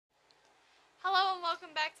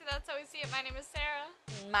welcome back to That's How We See It. My name is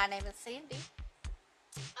Sarah. My name is Sandy.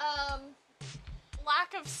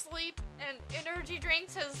 Lack of sleep and energy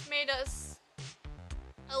drinks has made us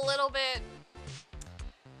a little bit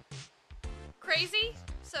crazy,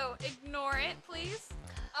 so ignore it, please.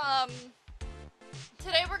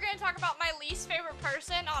 Today we're going to talk about my least favorite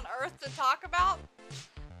person on earth to talk about.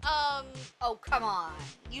 Oh, come on.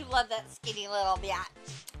 You love that skinny little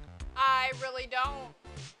bitch. I really don't.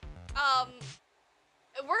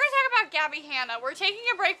 We're going to talk about Gabby Hanna. We're taking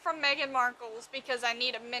a break from Meghan Markle's because I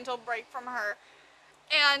need a mental break from her.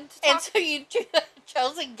 And so you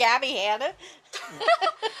chosen Gabby Hanna?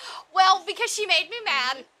 Well, because she made me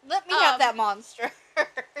mad. Let me have that monster.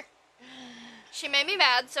 She made me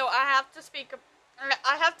mad, so I have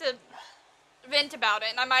to vent about it,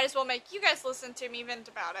 and I might as well make you guys listen to me vent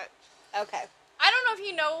about it. Okay. I don't know if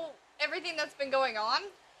you know everything that's been going on.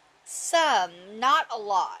 Some, not a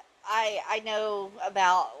lot. I know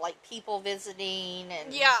about, like, people visiting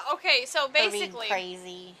and... Yeah, okay, so basically... being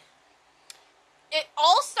crazy. It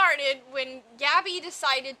all started when Gabby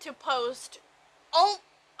decided to post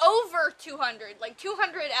over 200, like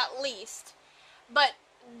 200 at least, but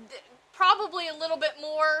probably a little bit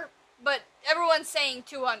more, but everyone's saying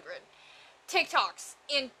 200 TikToks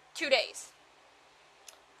in 2 days.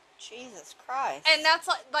 Jesus Christ. And that's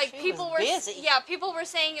like she people was were busy. Yeah, people were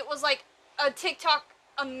saying it was like a TikTok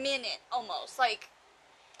a minute almost. Like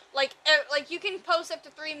you can post up to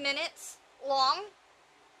 3 minutes long.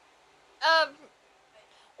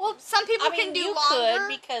 Well, some people can do you longer.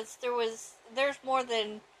 Could because there's more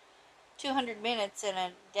than 200 minutes in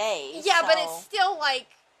a day. Yeah, so. but it's still like,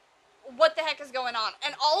 what the heck is going on?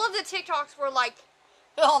 And all of the TikToks were like,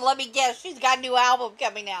 oh, let me guess, she's got a new album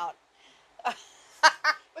coming out. well,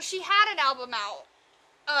 she had an album out.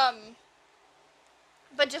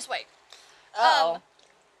 But just wait. Uh-oh.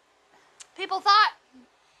 People thought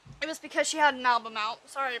it was because she had an album out.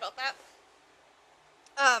 Sorry about that.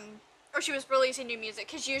 Or she was releasing new music.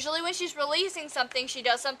 Because usually when she's releasing something, she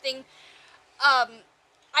does something, I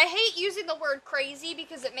hate using the word crazy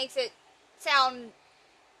because it makes it sound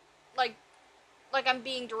like I'm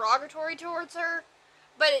being derogatory towards her.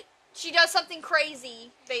 But she does something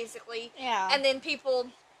crazy, basically. Yeah. And then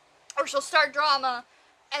or she'll start drama,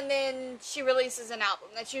 and then she releases an album.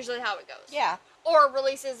 That's usually how it goes. Yeah. Or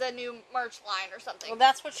releases a new merch line or something. Well,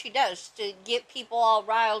 that's what she does, to get people all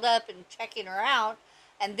riled up and checking her out,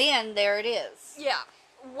 and then there it is. Yeah.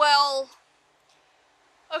 Well,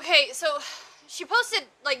 okay, so she posted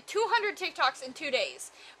like 200 TikToks in 2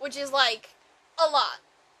 days, which is like a lot.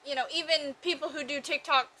 You know, even people who do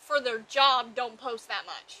TikTok for their job don't post that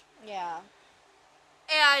much. Yeah.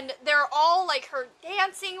 And they're all like her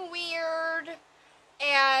dancing weird,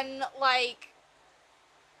 and like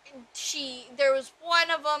there was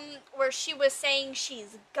one of them where she was saying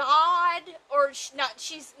she's God, or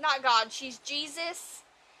she's not God, she's Jesus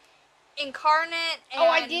incarnate. And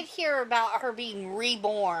I did hear about her being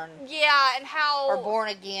reborn. Yeah, and how... Or born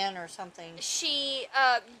again or something.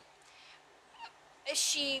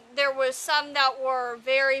 There was some that were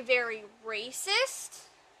very, very racist.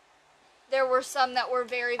 There were some that were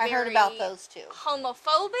very, very... I heard about those too.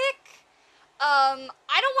 Homophobic. I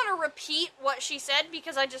don't want to repeat what she said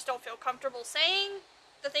because I just don't feel comfortable saying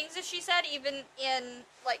the things that she said, even in,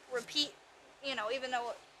 like, even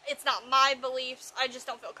though it's not my beliefs, I just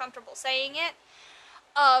don't feel comfortable saying it.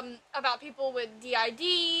 About people with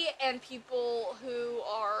DID and people who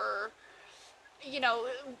are,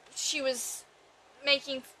 she was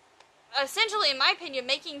essentially, in my opinion,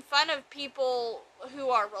 making fun of people who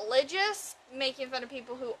are religious, making fun of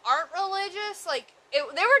people who aren't religious. Like, they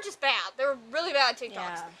were just bad. They were really bad TikToks.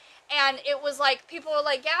 Yeah. And it was like, people were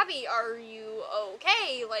like, Gabby, are you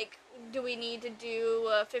okay? Like, do we need to do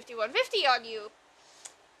a 5150 on you?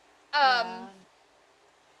 Yeah.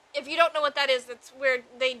 If you don't know what that is, that's where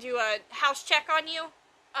they do a house check on you.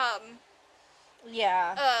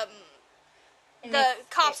 Yeah. The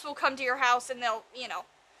cops will come to your house and they'll,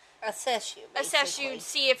 assess you, basically. Assess you,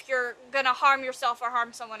 see if you're gonna harm yourself or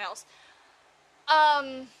harm someone else.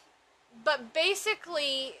 But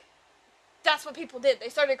basically, that's what people did. They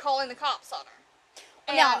started calling the cops on her.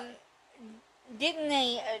 And now, didn't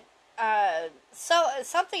they,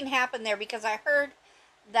 something happened there, because I heard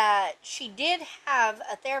that she did have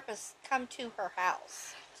a therapist come to her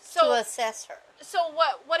house to assess her. So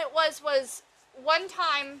what it was one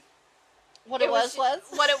time... What it was?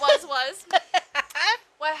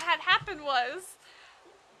 What had happened was,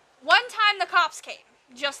 one time the cops came,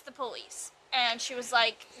 just the police, and she was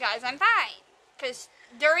like, guys, I'm fine. Because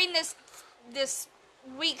during this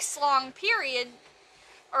weeks-long period,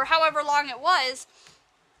 or however long it was,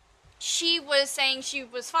 she was saying she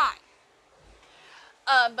was fine.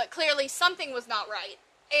 But clearly something was not right.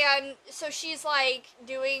 And so she's like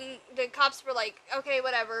the cops were like, okay,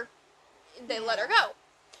 whatever. They let her go.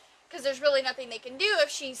 Because there's really nothing they can do. If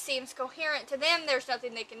she seems coherent to them, there's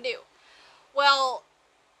nothing they can do. Well,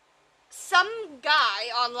 some guy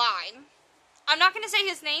online, I'm not going to say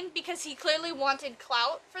his name because he clearly wanted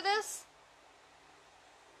clout for this.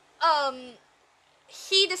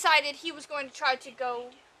 He decided he was going to try to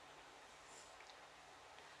go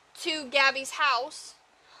to Gabby's house,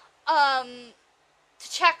 to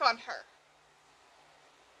check on her.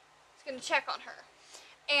 He's going to check on her.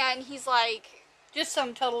 And he's like... Just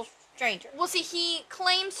some total stranger. Well, see, he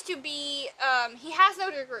claims to be, he has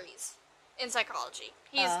no degrees in psychology.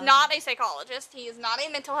 He is not a psychologist. He is not a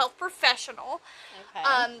mental health professional.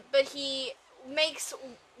 Okay. But he makes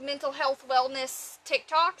mental health wellness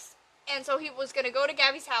TikToks. And so he was going to go to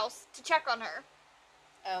Gabby's house to check on her.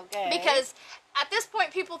 Okay. Because at this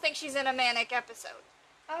point, people think she's in a manic episode.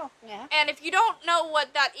 Oh, yeah. And if you don't know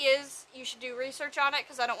what that is, you should do research on it,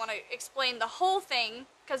 because I don't want to explain the whole thing,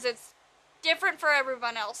 because it's different for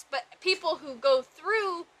everyone else. But people who go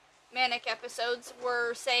through manic episodes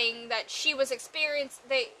were saying that she was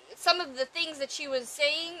some of the things that she was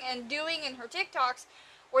saying and doing in her TikToks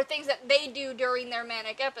were things that they do during their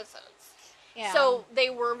manic episodes. Yeah. So they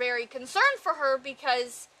were very concerned for her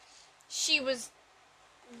because she was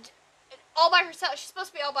all by herself. She's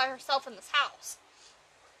supposed to be all by herself in this house.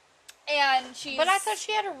 And But I thought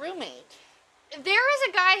she had a roommate. There is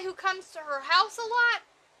a guy who comes to her house a lot.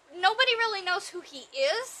 Nobody really knows who he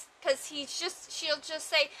is, because she'll just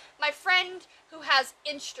say, my friend who has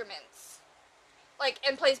instruments,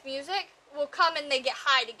 and plays music, will come and they get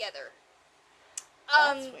high together.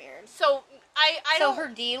 That's weird. So So her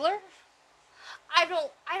dealer? I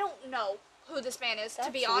don't know who this man is,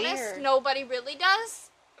 to be honest. Weird. Nobody really does.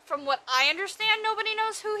 From what I understand, nobody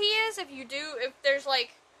knows who he is. If there's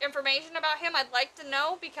information about him, I'd like to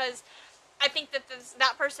know, because I think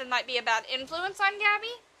that person might be a bad influence on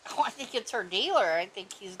Gabby. Oh, I think it's her dealer. I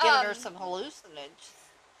think he's giving her some hallucinogens.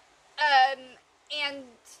 And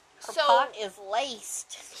Her so pot is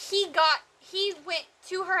laced. he went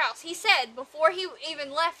to her house. He said, before he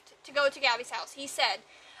even left to go to Gabby's house, he said,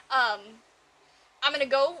 I'm going to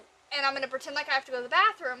go and I'm going to pretend like I have to go to the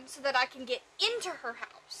bathroom so that I can get into her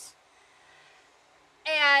house.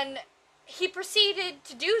 And he proceeded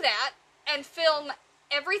to do that and film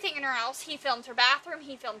everything in her house. He filmed her bathroom,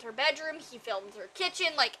 he filmed her bedroom, he filmed her kitchen,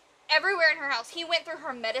 everywhere in her house. He went through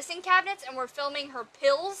her medicine cabinets and were filming her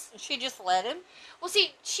pills. She just let him? Well,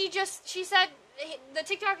 see, she said, the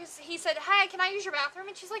TikTok is, he said, "Hi, can I use your bathroom?"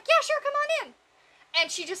 And she's like, "Yeah, sure, come on in." And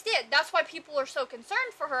she just did. That's why people are so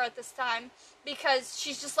concerned for her at this time, because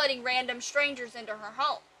she's just letting random strangers into her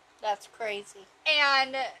home. That's crazy.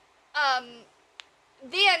 And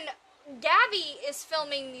then Gabby is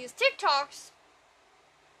filming these TikToks,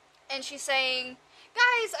 and she's saying,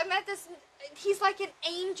 "Guys, I met this, he's like an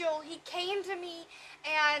angel. He came to me,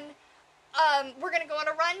 and we're going to go on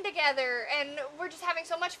a run together, and we're just having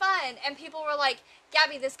so much fun." And people were like,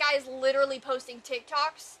 "Gabby, this guy is literally posting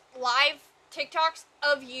TikToks, live TikToks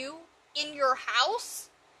of you in your house.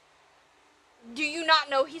 Do you not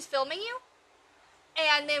know he's filming you?"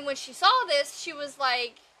 And then when she saw this, she was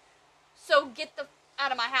like, "So get the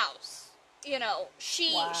out of my house." Wow.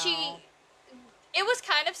 It was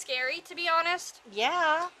kind of scary, to be honest.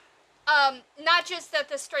 Yeah. Not just that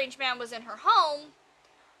the strange man was in her home,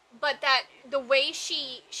 but that the way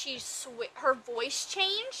her voice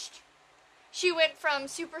changed. She went from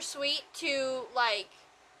super sweet to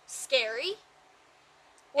scary.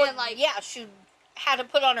 Well, And yeah, she had to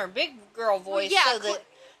put on her big girl voice so that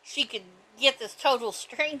she could get this total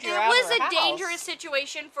stranger out of her house. It was a dangerous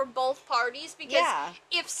situation for both parties, because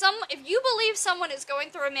if you believe someone is going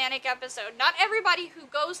through a manic episode, not everybody who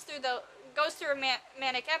goes through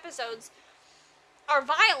manic episodes are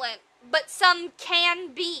violent, but some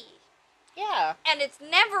can be. Yeah. And it's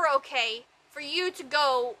never okay for you to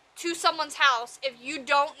go to someone's house if you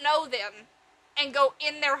don't know them and go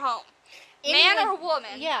in their home. Man or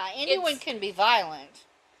woman. Yeah, anyone can be violent.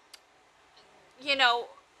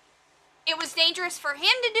 It was dangerous for him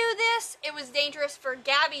to do this. It was dangerous for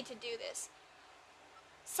Gabby to do this.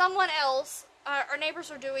 Someone else, our neighbors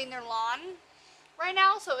are doing their lawn right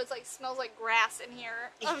now, so it's smells like grass in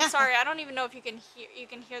here. I'm sorry, I don't even know if you can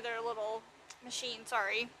hear their little machine.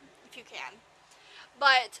 Sorry if you can.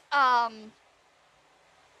 But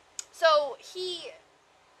so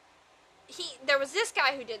there was this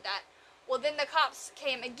guy who did that. Well, then the cops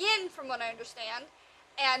came again, from what I understand,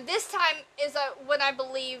 and this time is when I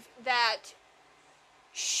believe that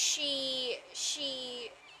she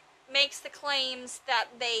makes the claims that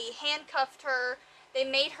they handcuffed her, they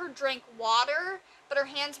made her drink water, but her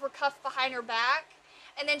hands were cuffed behind her back,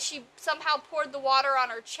 and then she somehow poured the water on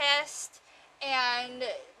her chest, and,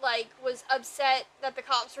 like, was upset that the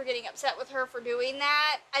cops were getting upset with her for doing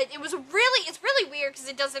that. It's really weird,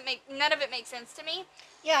 because none of it makes sense to me.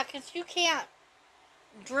 Yeah, because you can't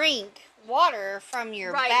drink water from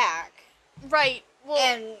your back. Right. Well,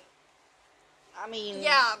 and, I mean...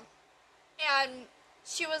 Yeah. And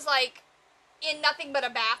she was, like, in nothing but a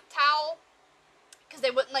bath towel, because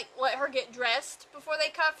they wouldn't, like, let her get dressed before they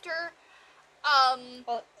cuffed her.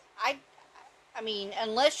 Well, I mean,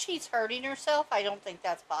 unless she's hurting herself, I don't think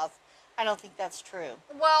that's possible. I don't think that's true.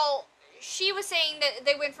 Well, she was saying that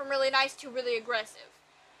they went from really nice to really aggressive.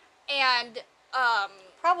 And,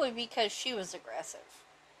 probably because she was aggressive.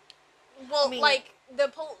 Well, I mean, like, the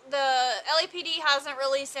LAPD hasn't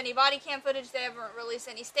released any body cam footage. They haven't released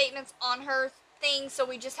any statements on her thing, so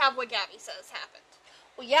we just have what Gabby says happened.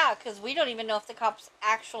 Well, yeah, because we don't even know if the cops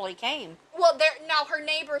actually came. Well, now her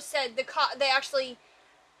neighbor said they actually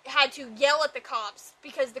had to yell at the cops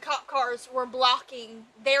because the cop cars were blocking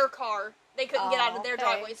their car. They couldn't get out of their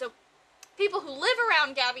driveway. So people who live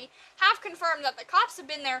around Gabby have confirmed that the cops have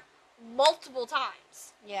been there multiple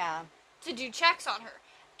times. Yeah. To do checks on her.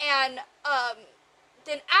 And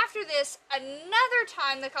then after this, another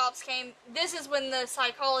time the cops came, this is when the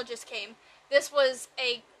psychologist came. This was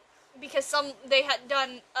because they had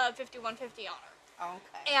done a 5150 on her.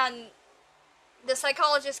 Okay. And the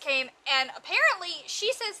psychologist came, and apparently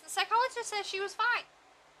the psychologist says she was fine.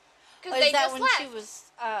 Because they just left. She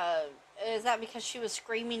was, is that because she was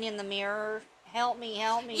screaming in the mirror, help me,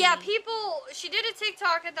 help me? Yeah, she did a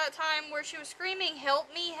TikTok at that time where she was screaming,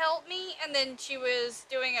 help me, and then she was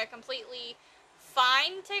doing a completely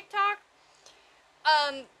fine TikTok.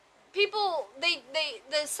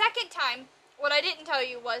 The second time, what I didn't tell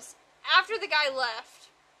you was, after the guy left,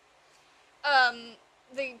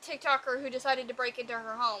 the TikToker who decided to break into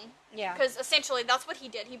her home. Yeah. Because essentially that's what he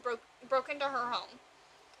did. He broke into her home.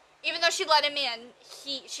 Even though she let him in,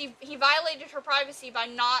 he violated her privacy by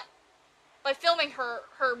filming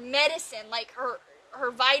her medicine, like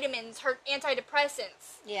her vitamins, her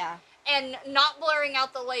antidepressants. Yeah. And not blurring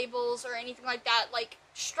out the labels or anything like that, like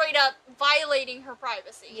straight up violating her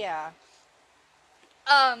privacy. Yeah.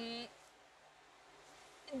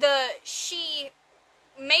 She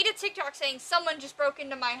made a TikTok saying someone just broke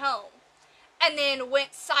into my home, and then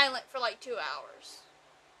went silent for like 2 hours.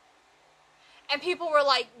 And people were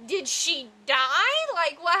like, did she die?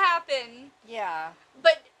 Like, what happened? Yeah.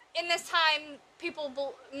 But in this time,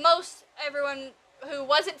 everyone who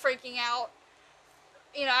wasn't freaking out,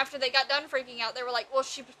 after they got done freaking out, they were like, well,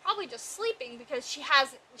 she was probably just sleeping because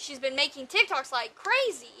she's been making TikToks like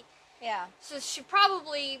crazy. Yeah. So she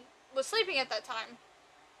probably was sleeping at that time.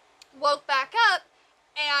 Woke back up,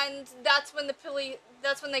 and that's when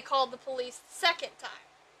they called the police the second time.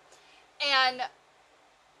 And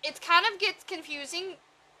it kind of gets confusing.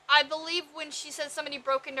 I believe when she said somebody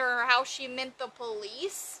broke into her house, she meant the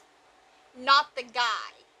police, not the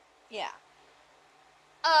guy. Yeah.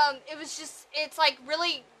 It's like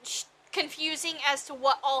really confusing as to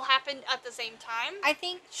what all happened at the same time. I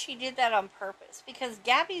think she did that on purpose because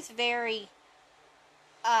Gabby's very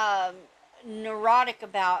neurotic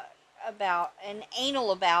about and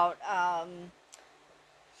anal about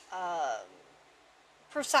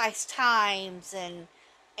precise times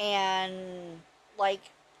and like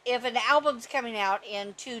if an album's coming out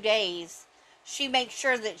in 2 days, she makes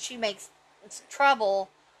sure that she makes trouble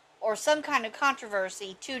or some kind of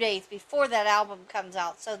controversy 2 days before that album comes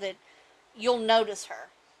out so that you'll notice her.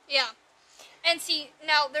 Yeah. And see,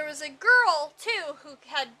 now there was a girl too who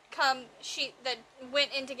had come that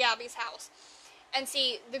went into Gabby's house. And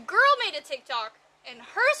see, the girl made a TikTok, and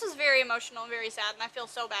hers was very emotional and very sad, and I feel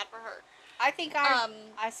so bad for her. I think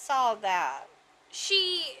I saw that.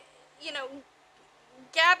 She,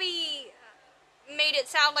 Gabby made it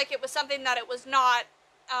sound like it was something that it was not.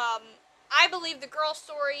 I believe the girl's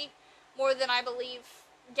story more than I believe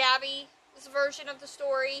Gabby's version of the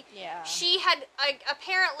story. Yeah. She had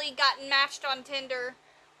apparently gotten matched on Tinder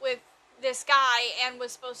with this guy and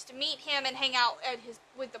was supposed to meet him and hang out at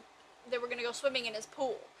they were going to go swimming in his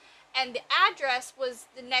pool. And the address was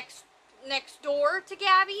the next door to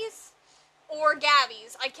Gabby's or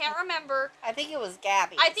Gabby's. I can't remember. I think it was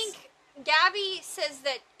Gabby's. I think Gabby says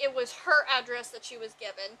that it was her address that she was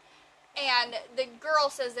given. And the girl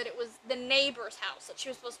says that it was the neighbor's house that she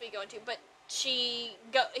was supposed to be going to. But he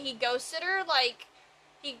ghosted her. Like,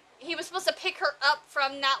 he was supposed to pick her up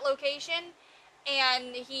from that location.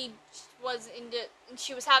 And she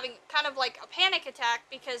was having kind of like a panic attack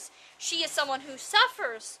because she is someone who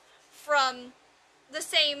suffers from the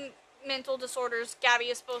same mental disorders Gabby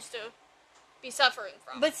is supposed to be suffering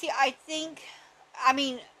from. But see, I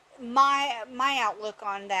mean, my outlook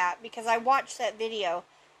on that, because I watched that video,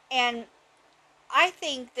 and I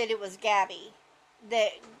think that it was Gabby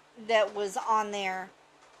that was on there.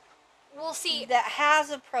 We'll see. That has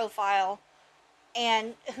a profile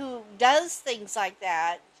and who does things like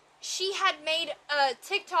that. She had made a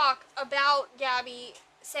TikTok about Gabby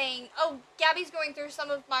saying, "Oh, Gabby's going through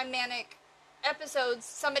some of my manic episodes.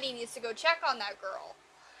 Somebody needs to go check on that girl."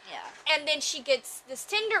 Yeah. And then she gets this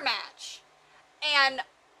Tinder match. And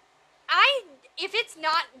if it's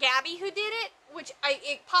not Gabby who did it, which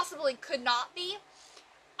it possibly could not be,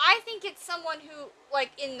 I think it's someone who,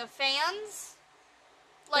 like, in the fans,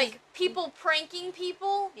 like, people pranking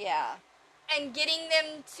people. Yeah. And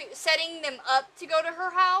setting them up to go to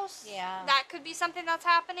her house. Yeah. That could be something that's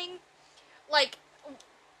happening. Like,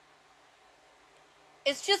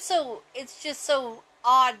 it's just so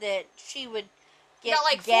odd that she would get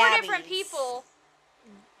like Gabby's, 4 different people.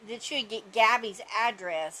 That she would get Gabby's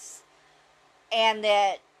address, and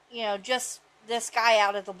that, you know, just this guy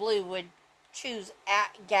out of the blue would choose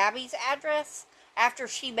Gabby's address after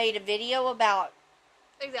she made a video about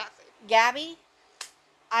Exactly. Gabby.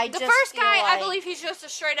 The first guy, I believe he's just a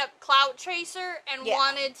straight up clout chaser and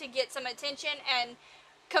wanted to get some attention and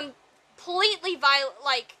completely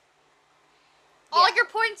like, all your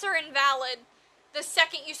points are invalid the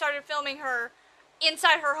second you started filming her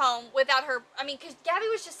inside her home without her. I mean, because Gabby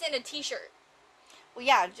was just in a t-shirt. Well,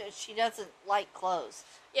 yeah, she doesn't like clothes.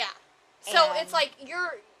 Yeah. So it's like,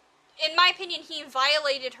 in my opinion, he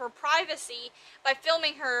violated her privacy by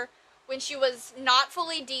filming her when she was not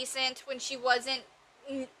fully decent, when she wasn't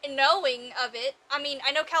knowing of it. I mean,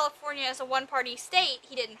 I know California is a one-party state.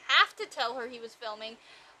 He didn't have to tell her he was filming,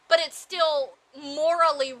 but it's still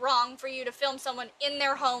morally wrong for you to film someone in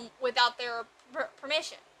their home without their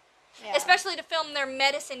permission. Yeah. Especially to film their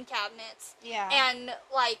medicine cabinets. Yeah. And,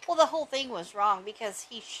 like... Well, the whole thing was wrong because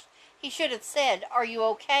he should have said, "Are you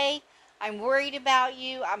okay? I'm worried about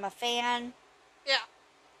you. I'm a fan." Yeah.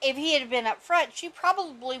 If he had been up front, she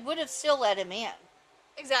probably would have still let him in.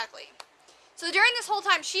 Exactly. So during this whole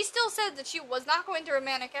time, she still said that she was not going through a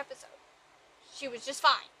manic episode. She was just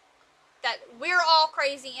fine. That we're all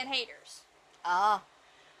crazy and haters. Ah.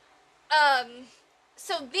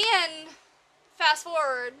 So then, fast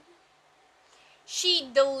forward, she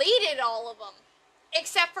deleted all of them.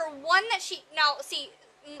 Except for one that now, see,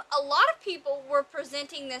 a lot of people were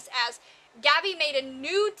presenting this as Gabby made a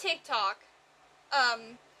new TikTok,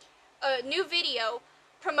 a new video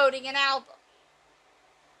promoting an album.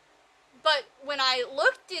 But when I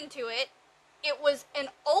looked into it, it was an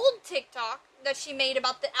old TikTok that she made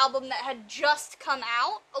about the album that had just come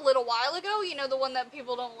out a little while ago. You know, the one that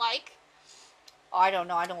people don't like. Oh, I don't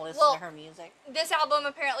know. I don't listen to her music. This album,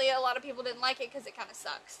 apparently, a lot of people didn't like it because it kind of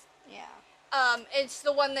sucks. Yeah. It's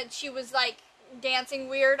the one that she was, like, dancing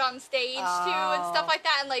weird on stage to and stuff like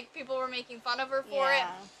that, and, like, people were making fun of her for it.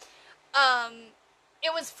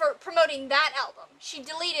 It was for promoting that album. She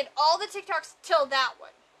deleted all the TikToks till that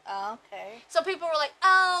one. Oh, okay. So people were like,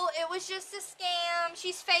 "Oh, it was just a scam.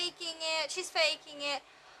 She's faking it. She's faking it."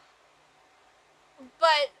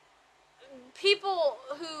 But people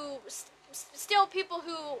who people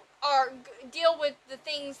who deal with the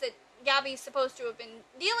things that Gabby's supposed to have been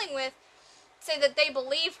dealing with say that they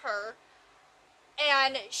believe her,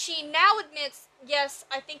 and she now admits, "Yes,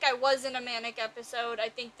 I think I was in a manic episode. I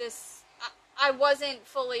think I wasn't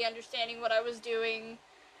fully understanding what I was doing."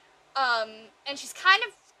 And she's kind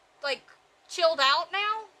of, like, chilled out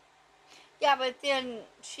now. Yeah, but then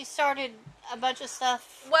she started a bunch of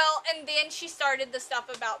stuff. Well, and then she started the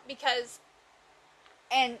stuff about, because...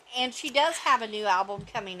 And she does have a new album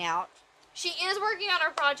coming out. She is working on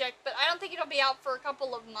her project, but I don't think it'll be out for a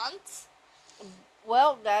couple of months.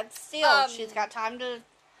 Well, that's still, she's got time to...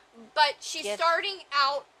 But she's starting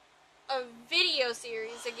out a video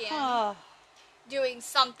series again. Doing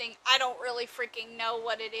something. I don't really freaking know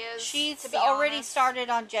what it is. She's already started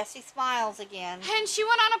on Jessie Smiles again. And she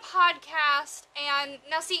went on a podcast, and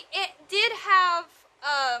now see, it did have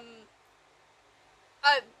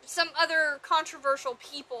some other controversial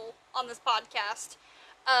people on this podcast.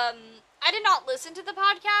 I did not listen to the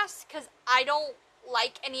podcast because I don't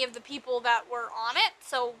like any of the people that were on it,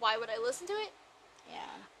 so why would I listen to it?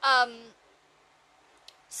 Yeah.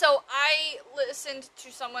 So I listened to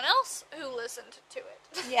someone else who listened to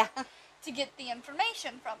it. Yeah. To get the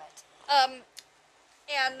information from it.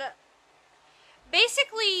 And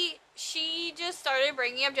basically, she just started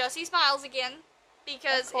bringing up Jessie Smiles again,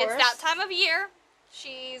 because it's that time of year.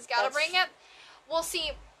 She's got to bring it. Well,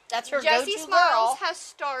 see, That's her Jessie go-to Smiles girl. has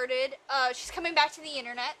started. She's coming back to the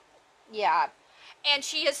internet, Yeah. and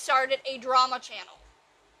she has started a drama channel.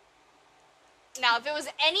 Now, if it was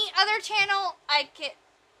any other channel, I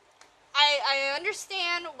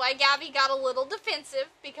understand why Gabby got a little defensive,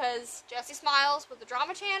 because Jessie Smiles with the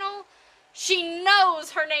drama channel, she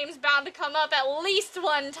knows her name's bound to come up at least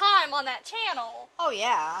one time on that channel Oh,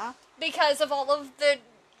 yeah. because of all of the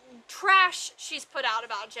trash she's put out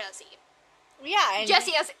about Jessie. Yeah. And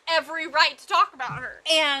Jessie has every right to talk about her.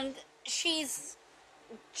 And she's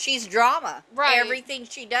drama. Right. Everything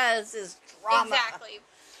she does is drama. Exactly.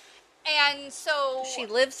 And so She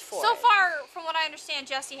lives for so it. far, from what I understand,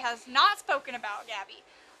 Jessie has not spoken about Gabby.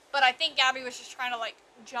 But I think Gabby was just trying to, like,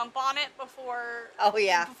 jump on it before Oh,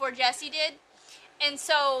 yeah. before Jessie did. And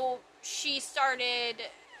so she started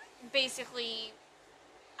basically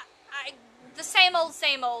the same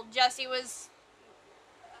old. Jessie was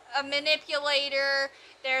a manipulator.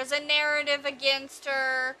 There's a narrative against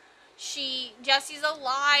her. Jessie's a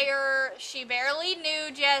liar. She barely knew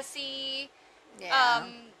Jessie. Yeah.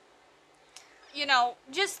 You know,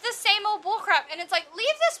 just the same old bullcrap. And it's like,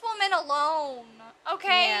 leave this woman alone,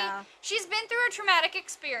 okay? Yeah. She's been through a traumatic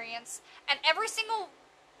experience, and every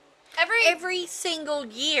single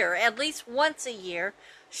year, at least once a year,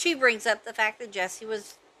 she brings up the fact that Jessie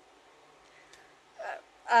was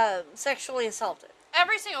sexually assaulted.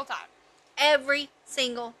 every single time. Every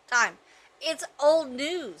single time. It's old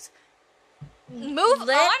news. Move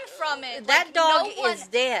on from it. That Like, dog no one, is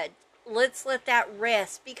dead. Let's let that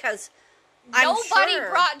rest, because I'm nobody sure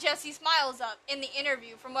brought Jessie Smiles up in the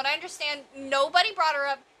interview. From what I understand, nobody brought her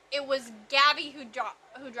up. It was Gabby who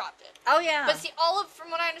dropped it. Oh, yeah. But see, from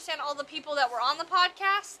what I understand, all the people that were on the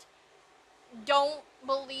podcast don't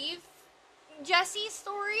believe Jessie's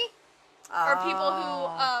story, or people who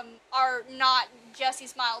are not Jessie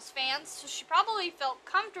Smiles fans. So she probably felt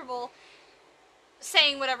comfortable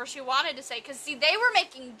saying whatever she wanted to say, because see, they were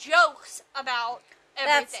making jokes about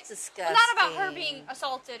everything. That's disgusting. Well, not about her being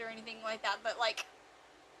assaulted or anything like that, but like,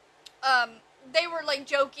 they were like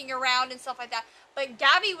joking around and stuff like that. But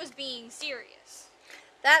Gabby was being serious.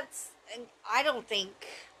 I don't think,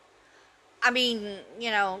 I mean,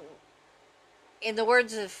 you know, in the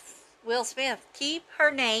words of Will Smith, keep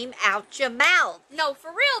her name out your mouth. No,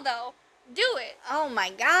 for real though, do it. Oh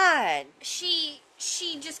my God. She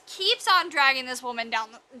just keeps on dragging this woman down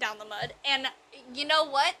the mud, and you know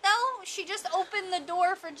what though? She just opened the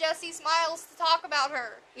door for Jessie Smiles to talk about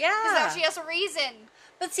her. Yeah. Because now she has a reason.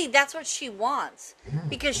 But see, that's what she wants.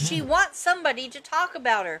 Because she wants somebody to talk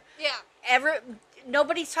about her. Yeah.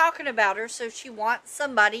 Nobody's talking about her, so she wants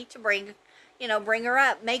somebody to bring her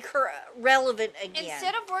up, make her relevant again.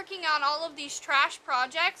 Instead of working on all of these trash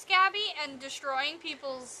projects, Gabby, and destroying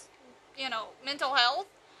people's, mental health,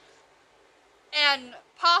 and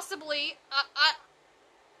possibly,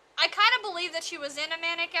 I kind of believe that she was in a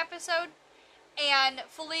manic episode and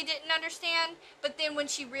fully didn't understand, but then when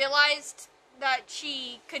she realized that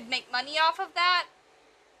she could make money off of that,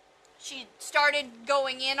 she started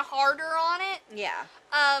going in harder on it. Yeah.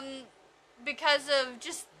 Because of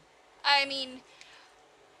just,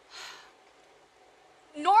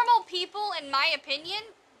 normal people, in my opinion,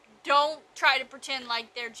 don't try to pretend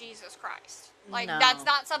like they're Jesus Christ. Like, No. That's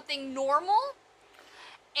not something normal.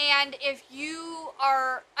 And if you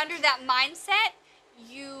are under that mindset,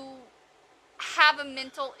 you have a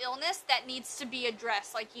mental illness that needs to be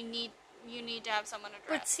addressed. Like, you need to have someone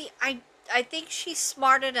address. But see, I think she's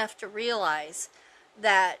smart enough to realize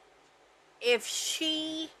that if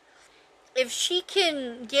she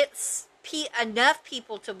can get enough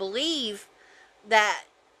people to believe that,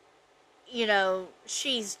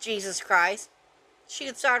 she's Jesus Christ, she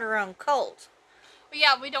could start her own cult. But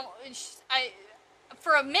yeah,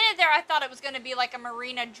 for a minute there, I thought it was going to be like a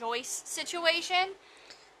Marina Joyce situation.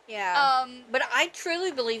 Yeah. But I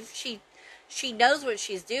truly believe she knows what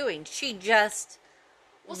she's doing. She just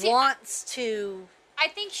wants to. I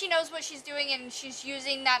think she knows what she's doing, and she's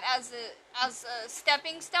using that as a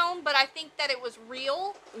stepping stone. But I think that it was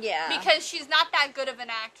real. Yeah. Because she's not that good of an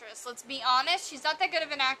actress. Let's be honest. She's not that good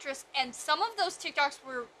of an actress, and some of those TikToks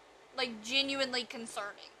were like genuinely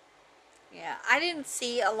concerning. Yeah, I didn't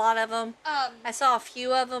see a lot of them. I saw a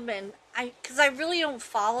few of them, and because I really don't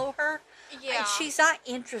follow her. Yeah. She's not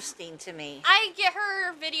interesting to me. I get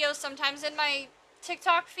her videos sometimes in my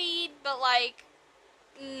TikTok feed, but like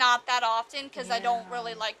not that often because I don't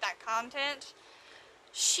really like that content.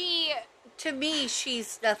 To me,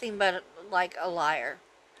 she's nothing but like a liar.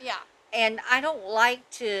 Yeah. And I don't like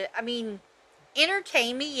to,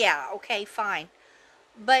 entertain me, yeah, okay, fine.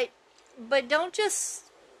 But don't just,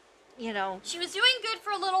 She was doing good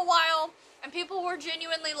for a little while, and people were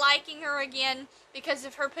genuinely liking her again because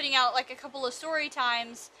of her putting out like a couple of story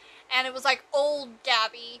times, and it was like old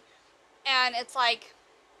Gabby, and it's like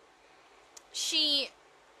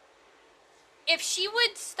if she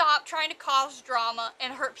would stop trying to cause drama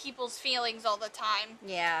and hurt people's feelings all the time,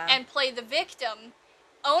 Yeah. and play the victim,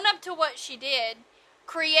 own up to what she did,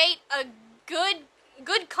 create a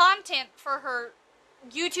good content for her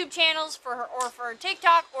YouTube channels, for her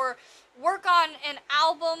TikTok, or work on an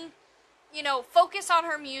album, focus on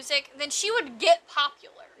her music, then she would get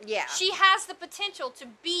popular. Yeah. She has the potential to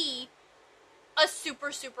be a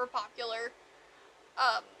super, super popular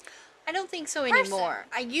I don't think so person. anymore.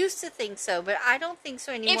 I used to think so, but I don't think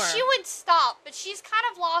so anymore. If she would stop, but she's kind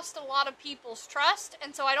of lost a lot of people's trust,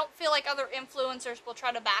 and so I don't feel like other influencers will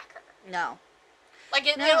try to back her. No.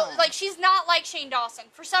 Like she's not like Shane Dawson.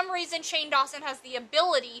 For some reason, Shane Dawson has the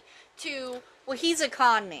ability to. Well, he's a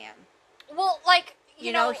con man. Well, like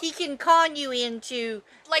you know, he can con you into.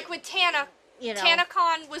 Like with Tana,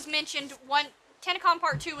 TanaCon was mentioned TanaCon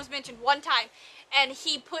Part 2 was mentioned one time, and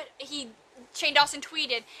Shane Dawson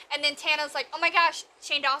tweeted, and then Tana's like, "Oh my gosh,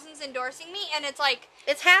 Shane Dawson's endorsing me," and it's like,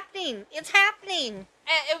 it's happening. It's happening.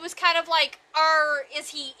 And it was kind of like, are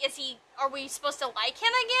we supposed to like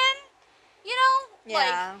him again?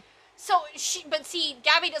 Yeah. But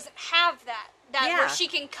Gabby doesn't have that where she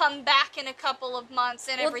can come back in a couple of months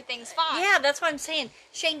and everything's fine. Yeah, that's what I'm saying.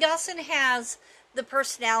 Shane Dawson has the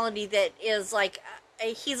personality that is like,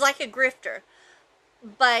 he's like a grifter.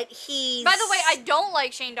 But he's... By the way, I don't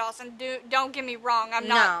like Shane Dawson. Don't get me wrong. I'm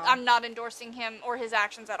not endorsing him or his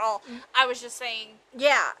actions at all. I was just saying.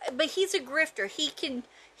 Yeah, but he's a grifter. He can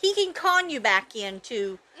con you back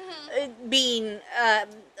into being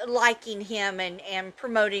liking him and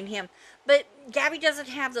promoting him. But Gabby doesn't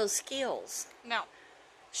have those skills. No.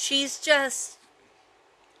 She's just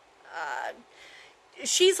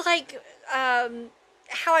she's like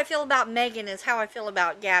how I feel about Megan is how I feel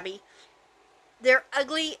about Gabby. They're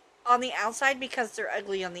ugly on the outside because they're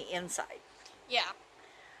ugly on the inside. Yeah.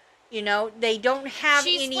 They don't have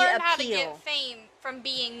any appeal. She's learned how to get fame from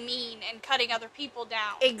being mean and cutting other people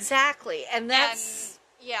down. Exactly. And that's...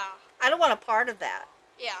 yeah. I don't want a part of that.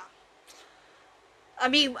 Yeah. I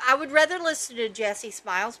mean, I would rather listen to Jessie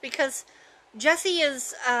Smiles because Jessie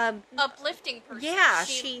is... uplifting person. Yeah,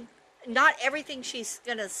 not everything she's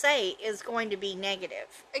going to say is going to be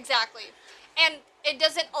negative. Exactly. And it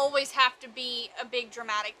doesn't always have to be a big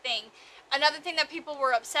dramatic thing. Another thing that people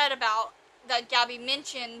were upset about that Gabby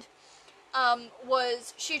mentioned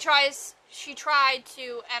was she tried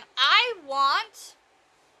to, and I want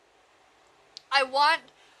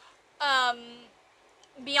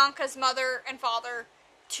Bianca's mother and father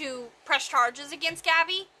to press charges against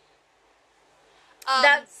Gabby.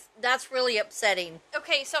 That's really upsetting.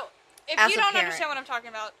 Okay, so if you don't understand what I'm talking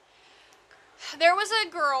about, there was a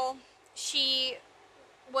girl.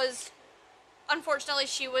 Unfortunately,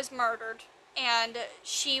 she was murdered, and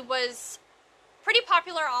she was pretty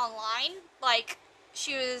popular online. Like,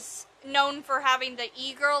 she was known for having the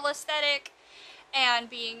e-girl aesthetic and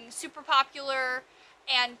being super popular,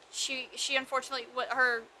 and she unfortunately,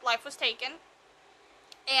 her life was taken.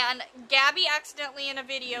 And Gabby accidentally in a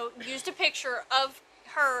video used a picture of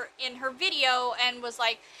her in her video and was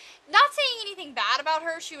like, not saying anything bad about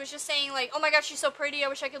her. She was just saying like, oh my gosh, she's so pretty. I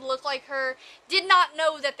wish I could look like her. Did not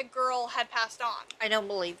know that the girl had passed on. I don't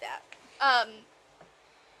believe that.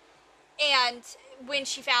 And when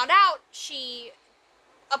she found out, she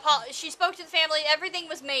spoke to the family. Everything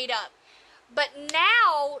was made up. But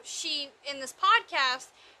now in this podcast,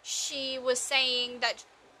 she was saying that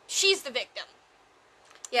she's the victim.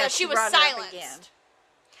 Yeah, that she was silenced.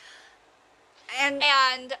 And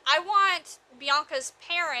I want Bianca's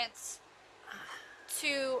parents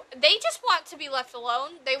they just want to be left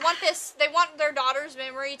alone. They want their daughter's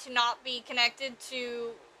memory to not be connected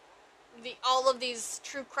to all of these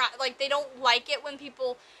true crime. Like, they don't like it when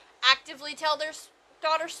people actively tell their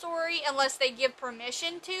daughter's story unless they give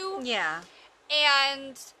permission to. Yeah.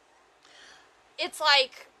 And it's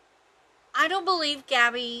like, I don't believe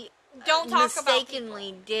Gabby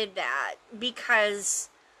mistakenly did that because,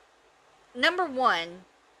 number one,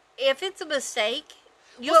 if it's a mistake,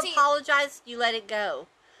 you apologize, you let it go.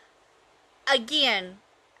 Again,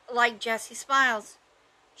 like Jessie Smiles,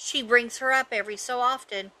 she brings her up every so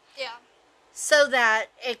often. Yeah. So that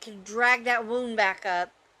it can drag that wound back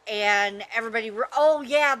up and everybody,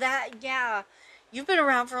 you've been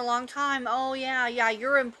around for a long time. Oh, yeah,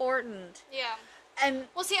 you're important. Yeah. And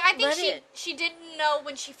well, see, I think she didn't know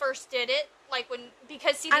when she first did it,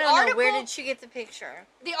 because the I don't article... know, where did she get the picture?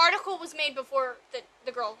 The article was made before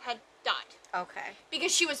the girl had died. Okay.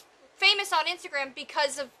 Because she was famous on Instagram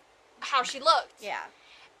because of how she looked. Yeah.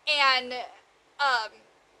 And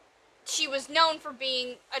she was known for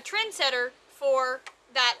being a trendsetter for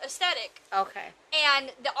that aesthetic. Okay.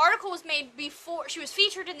 And the article was made before, she was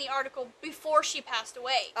featured in the article before she passed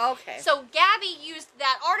away. Okay. So Gabby used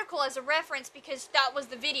that article as a reference because that was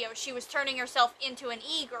the video. She was turning herself into an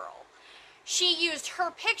e-girl. She used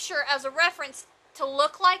her picture as a reference to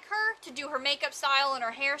look like her, to do her makeup style and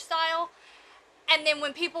her hairstyle. And then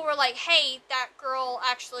when people were like, hey, that girl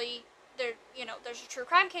actually, there's a true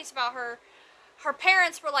crime case about her, her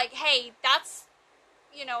parents were like, hey, that's,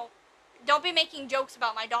 don't be making jokes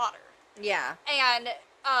about my daughter. Yeah. And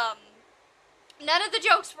none of the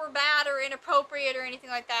jokes were bad or inappropriate or anything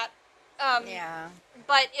like that. Yeah.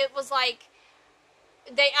 But it was like,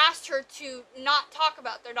 they asked her to not talk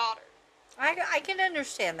about their daughter. I can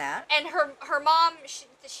understand that. And her mom,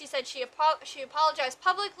 she said she apologized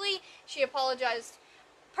publicly. She apologized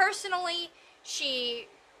personally.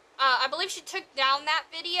 I believe she took down that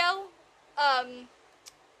video.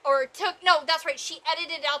 That's right. She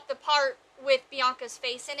edited out the part with Bianca's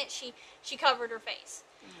face in it. She covered her face.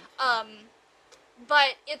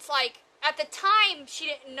 But it's like, at the time, she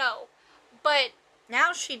didn't know. But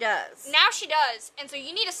now she does. Now she does. And so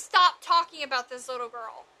you need to stop talking about this little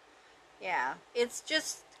girl. Yeah. It's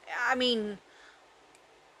just, I mean,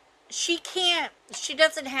 she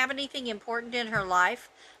doesn't have anything important in her life,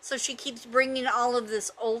 so she keeps bringing all of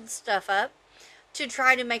this old stuff up to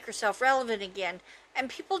try to make herself relevant again. And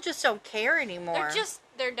people just don't care anymore.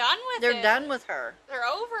 They're done with it. They're done with her. They're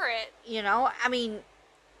over it. I mean,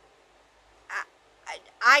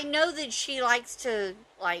 I know that she likes to,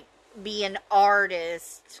 like, be an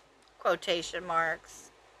artist, quotation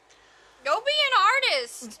marks. Go be an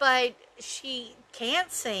artist. But she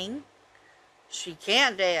can't sing. She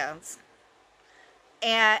can't dance.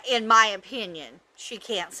 And in my opinion, she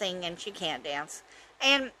can't sing and she can't dance.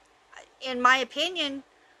 And in my opinion,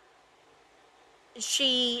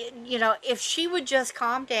 she, if she would just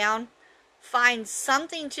calm down, find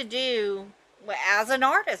something to do as an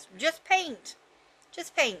artist, just paint.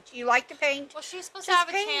 Just paint. You like to paint? Well, she's supposed to have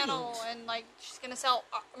a channel, and like she's gonna sell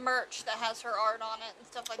merch that has her art on it and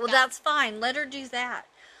stuff like that. Well, that's fine. Let her do that.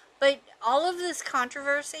 But all of this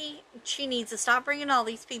controversy, she needs to stop bringing all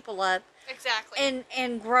these people up. Exactly.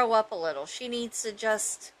 And grow up a little. She needs to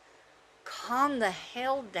just calm the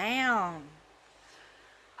hell down.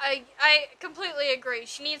 I completely agree.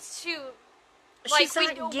 She needs to. Like,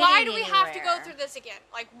 why do we have to go through this again?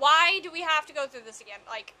 Like, why do we have to go through this again?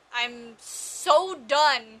 Like, I'm so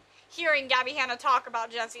done hearing Gabby Hanna talk about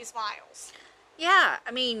Jessie Smiles. Yeah, I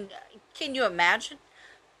mean, can you imagine?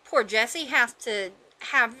 Poor Jessie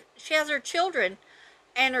she has her children,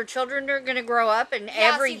 and her children are going to grow up, and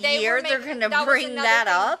every year they're going to bring that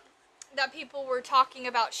up. That people were talking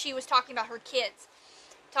about, she was talking about her kids.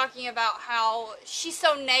 Talking about how she's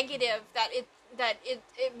so negative that it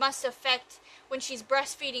must affect when she's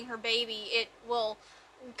breastfeeding her baby.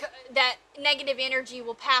 That negative energy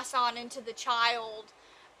will pass on into the child.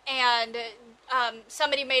 And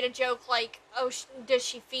somebody made a joke like, oh, does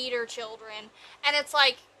she feed her children? And it's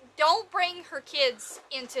like, don't bring her kids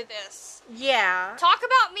into this. Yeah. Talk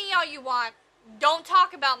about me all you want. Don't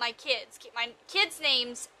talk about my kids. Keep my kids'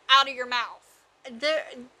 names out of your mouth.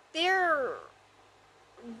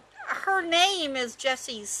 Her name is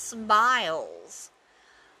Jessie Smiles.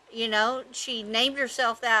 She named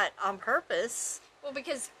herself that on purpose. Well,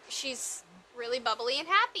 because she's really bubbly and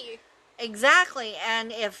happy. Exactly.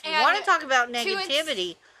 And if you want to talk about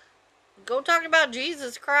negativity, go talk about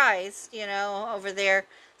Jesus Christ, over there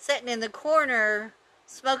sitting in the corner,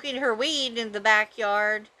 smoking her weed in the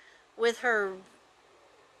backyard with her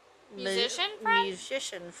musician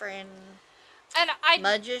friend. And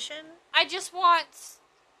magician. I just want,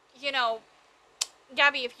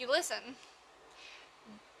 Gabby, if you listen,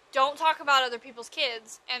 don't talk about other people's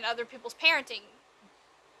kids and other people's parenting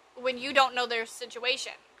when you don't know their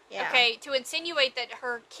situation. Yeah. Okay? To insinuate that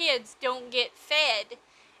her kids don't get fed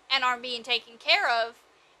and aren't being taken care of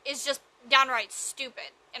is just downright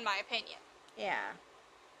stupid, in my opinion. Yeah.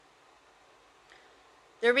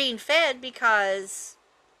 They're being fed because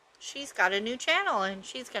she's got a new channel and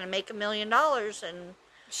she's going to make $1 million, and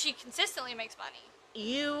she consistently makes money.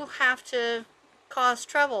 You have to cause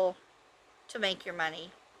trouble to make your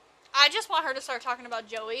money. I just want her to start talking about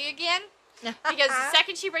Joey again, because the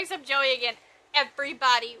second she brings up Joey again,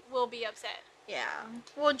 everybody will be upset. Yeah.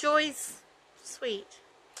 Well, Joey's sweet.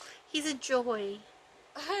 He's a joy.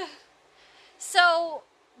 So,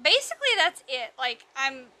 basically that's it. Like,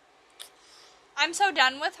 I'm so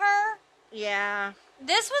done with her. Yeah.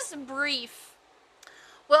 This was brief.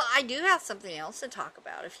 Well, I do have something else to talk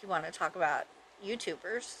about if you want to talk about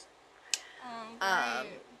YouTubers. Um,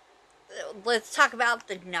 let's talk about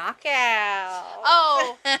the knockout.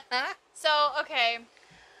 Oh. So, okay.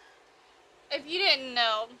 If you didn't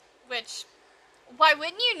know, which, why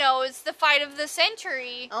wouldn't you know, it's the fight of the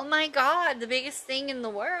century. Oh my God, the biggest thing in the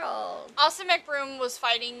world. Austin McBroom was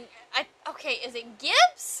fighting, okay, is it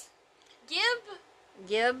Gibbs? Gib?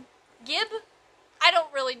 I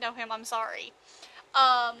don't really know him, I'm sorry.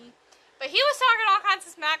 But he was talking all kinds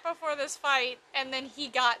of smack before this fight, and then he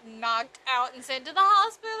got knocked out and sent to the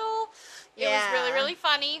hospital. It was really, really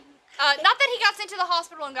funny. Not that he got sent to the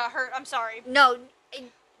hospital and got hurt, I'm sorry. No.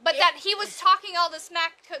 But that he was talking all the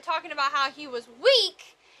smack, talking about how he was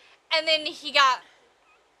weak, and then he got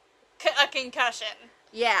a concussion.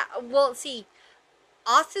 Yeah, well, see,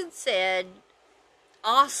 Austin said,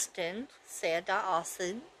 not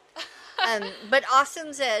Austin, but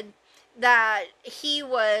Austin said that he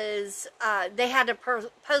was, they had to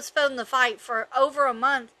postpone the fight for over a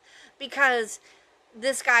month because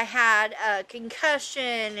this guy had a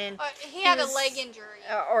concussion and he had a leg injury.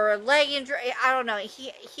 Or a leg injury, I don't know,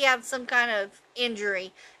 he had some kind of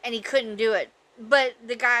injury and he couldn't do it. But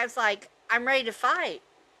the guy's like, I'm ready to fight.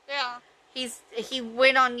 Yeah. He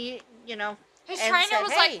went on, you know. His trainer said,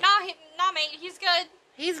 was like, nah, mate, he's good.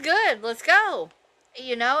 He's good. Let's go.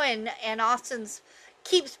 You know, and Austin's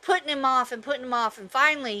keeps putting him off, and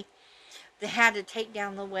finally they had to take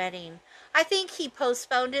down the wedding. I think he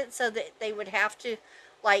postponed it so that they would have to,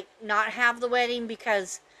 like, not have the wedding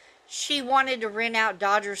because she wanted to rent out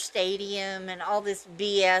Dodger Stadium and all this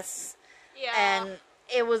BS. Yeah. And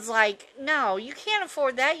it was like, no, you can't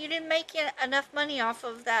afford that. You didn't make enough money off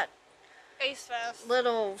of that Ace Fest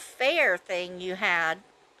little fair thing you had.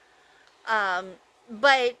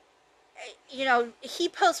 But, you know, he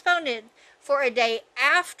postponed it for a day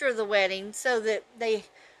after the wedding so that they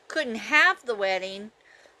couldn't have the wedding.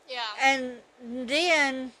 Yeah. And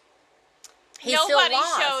then nobody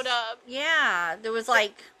showed up. Yeah. There was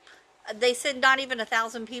like, they said not even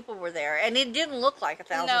 1,000 people were there. And it didn't look like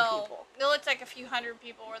 1,000 people. It looked like a few hundred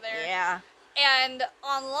people were there. Yeah. And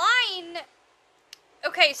online,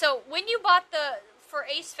 okay, so when you bought for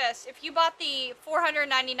Ace Fest, if you bought the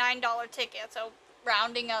 $499 ticket, so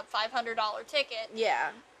rounding up $500 ticket.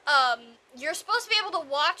 Yeah. You're supposed to be able to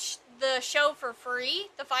watch the show for free,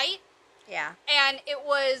 the fight. Yeah. And it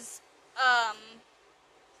was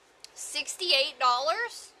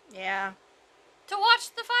 $68. Yeah. To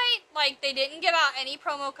watch the fight. Like, they didn't give out any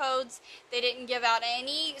promo codes. They didn't give out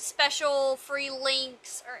any special free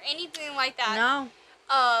links or anything like that. No.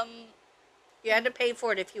 You had to pay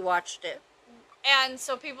for it if you watched it. And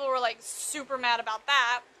so people were, like, super mad about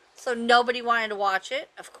that. So nobody wanted to watch it,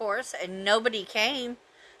 of course, and nobody came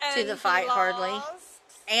to the fight hardly.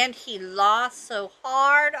 And he lost so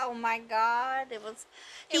hard. Oh my God.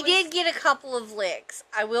 He did get a couple of licks.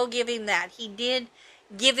 I will give him that. He did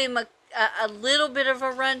give him a little bit of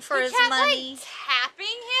a run for his money. Like, tapping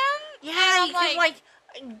him? Yeah, you kept like,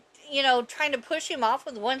 you know, trying to push him off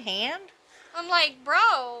with one hand. I'm like,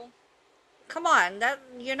 bro. Come on,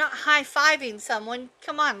 you're not high-fiving someone.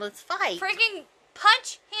 Come on, let's fight. Freaking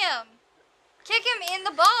punch him. Kick him in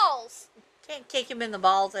the balls. Can't kick him in the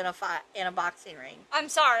balls in a boxing ring. I'm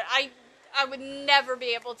sorry. I would never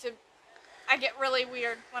be able to. I get really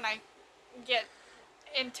weird when I get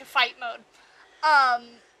into fight mode.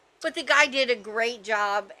 But the guy did a great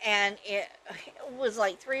job, and it was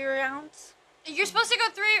like 3 rounds. You're supposed to go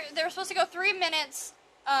 3. They were supposed to go 3 minutes.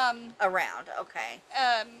 A round, okay.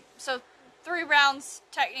 So 3 rounds,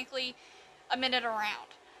 technically, a minute a round.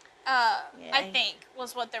 Yeah. I think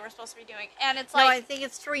was what they were supposed to be doing, and it's No, like I think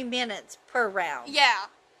it's 3 minutes per round. yeah.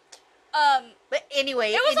 But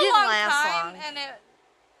anyway, it didn't long last time, long. and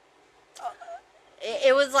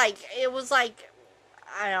It was like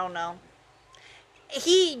I don't know.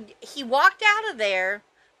 He walked out of there,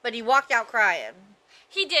 but he walked out crying.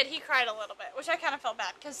 He did. He cried a little bit, which I kind of felt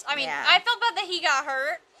bad because I mean Yeah. I felt bad that he got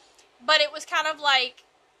hurt, but it was kind of like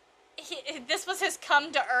this was his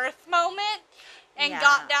come to earth moment. And Yeah.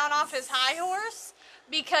 got down off his high horse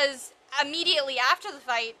because immediately after the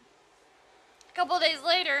fight, a couple of days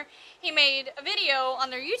later, he made a video on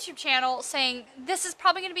their YouTube channel saying this is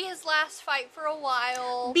probably going to be his last fight for a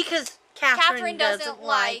while. Because Catherine doesn't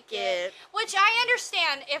like it. Which I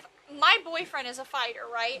understand. If my boyfriend is a fighter,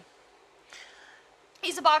 right?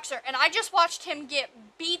 He's a boxer, and I just watched him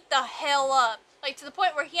get beat the hell up. Like, to the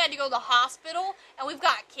point where he had to go to the hospital, and we've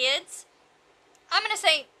got kids. I'm going to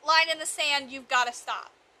say, line in the sand, you've got to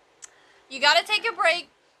stop. You got to take a break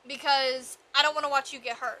because I don't want to watch you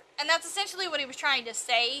get hurt. And that's essentially what he was trying to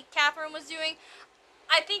say Catherine was doing.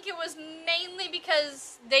 I think it was mainly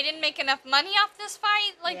because they didn't make enough money off this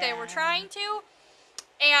fight like they were trying to.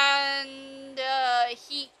 and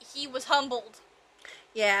he was humbled.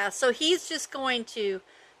 Yeah, so he's just going to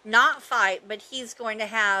not fight, but he's going to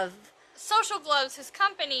have... Social Gloves, his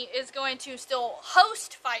company, is going to still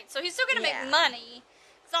host fights, so he's still going to Yeah. make money.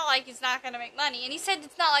 It's not like he's not going to make money. And he said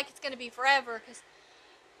it's not like it's going to be forever, because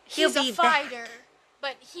he's He'll be a fighter,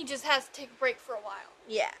 but he just has to take a break for a while.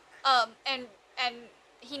 Yeah. And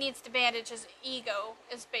he needs to bandage his ego,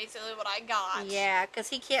 is basically what I got. Yeah, because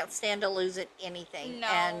he can't stand to lose at anything. No.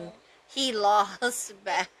 And he lost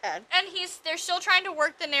bad. And they're still trying to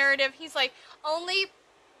work the narrative. He's like, only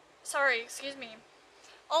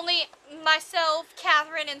myself,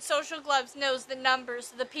 Catherine, and Social Gloves knows the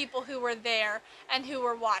numbers of the people who were there and who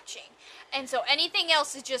were watching. And so anything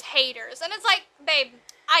else is just haters. And it's like, babe,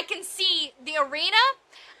 I can see the arena.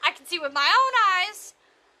 I can see with my own eyes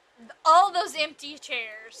all those empty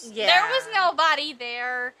chairs. Yeah. There was nobody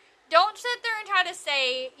there. Don't sit there and try to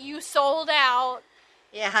say you sold out.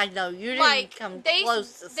 Yeah, I know. You didn't come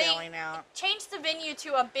close to they selling out. changed the venue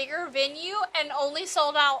to a bigger venue and only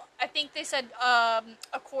sold out, I think they said, a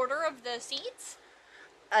quarter of the seats.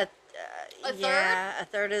 A third? Yeah, a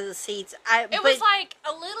third of the seats. It was like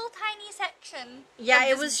a little tiny section. Yeah, of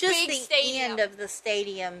it this was just big the stadium. end of the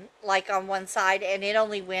stadium, like on one side, and it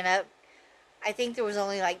only went up. I think there was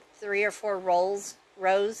only like 3 or 4 rows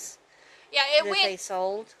Yeah, it that went. they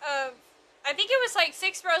sold. I think it was like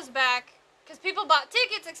 6 rows back because people bought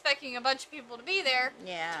tickets expecting a bunch of people to be there.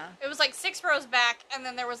 Yeah. It was like 6 rows back, and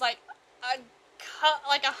then there was like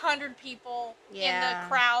 100 people in Yeah. the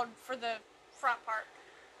crowd for the front part.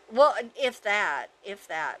 Well, if that,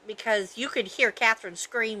 because you could hear Catherine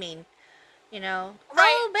screaming, you know,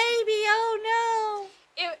 Right. "Oh baby, oh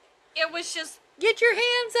no! It was just. Get your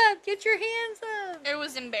hands up! Get your hands up!" It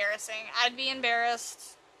was embarrassing. I'd be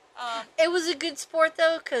embarrassed. It was a good sport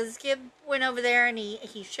though, because Gib went over there and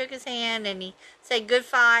he shook his hand and he said good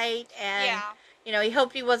fight, and Yeah. you know, he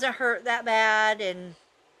hoped he wasn't hurt that bad, and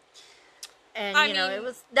I you know,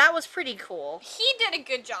 mean, that was pretty cool. He did a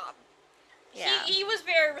good job. Yeah. He was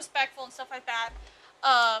very respectful and stuff like that.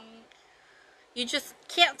 You just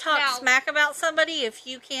can't talk Now- smack about somebody if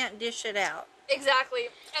you can't dish it out. Exactly.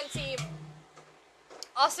 And see,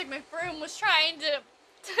 Austin McBroom was trying to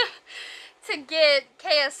get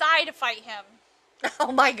KSI to fight him.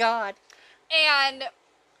 Oh my God. And,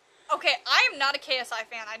 okay, I am not a KSI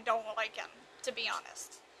fan. I don't like him, to be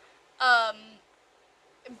honest.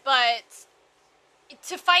 But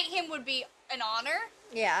to fight him would be an honor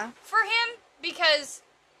Yeah. for him because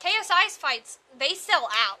KSI's fights, they sell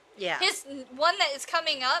out. Yeah. His one that is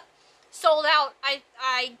coming up sold out.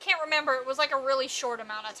 I can't remember. It was like a really short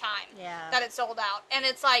amount of time Yeah. that it sold out. And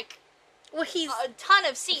it's like Well, he's a ton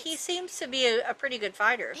of seats. he seems to be a pretty good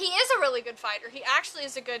fighter. He is a really good fighter. He actually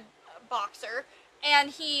is a good boxer.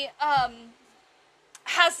 And he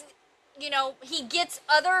has, you know, he gets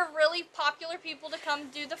other really popular people to come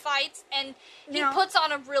do the fights. And he Now- puts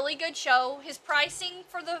on a really good show. His pricing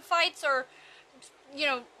for the fights are, you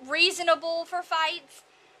know, reasonable for fights.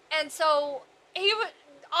 And so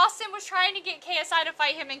Austin was trying to get KSI to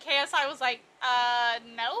fight him. And KSI was like,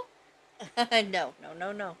 no.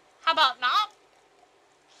 No. How about not?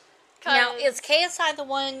 Now, 'Cause is KSI the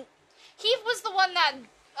one? he was the one that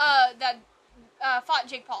fought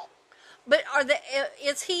Jake Paul, But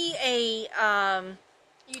is he a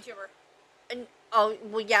YouTuber. Oh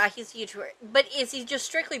well, yeah, he's a YouTuber. But is he just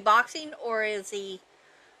strictly boxing, or is he?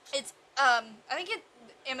 It's I think it's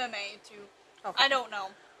MMA too. Okay. I don't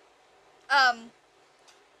know.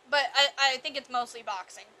 But I think it's mostly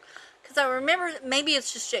boxing. Because I remember maybe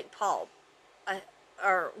it's just Jake Paul,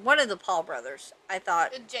 or one of the Paul brothers. I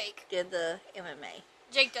thought Jake. did the MMA.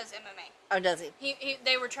 Jake does MMA. Oh, does he?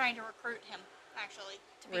 They were trying to recruit him actually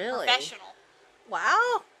to be Really? professional.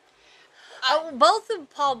 Wow. Oh, both of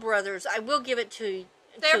Paul brothers, I will give it to.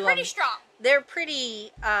 They're pretty them. strong. They're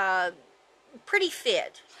pretty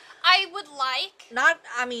fit. I would like. Not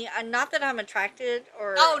that I'm attracted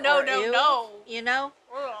or. Oh, no, or no, ill, no. You know,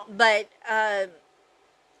 Ugh, but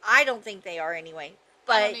I don't think they are anyway.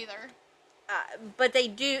 But I don't either. but they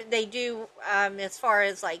do as far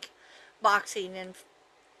as like boxing and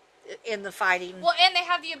in the fighting. Well, and they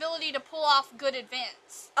have the ability to pull off good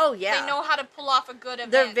events. Oh yeah, They know how to pull off a good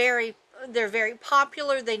event. they're very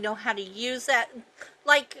popular. They know how to use that.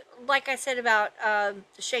 Like I said about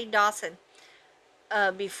Shane Dawson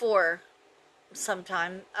before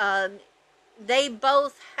sometime. They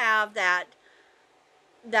both have that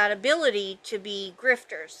ability to be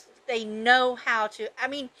grifters. They know how to. I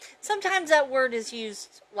mean, sometimes that word is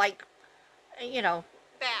used like, you know,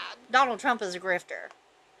 Bad. Donald Trump is a grifter,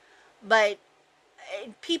 but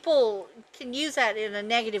people can use that in a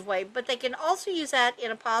negative way, but they can also use that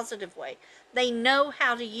in a positive way. They know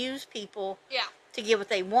how to use people Yeah. to get what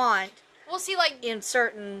they want Well, see, like, in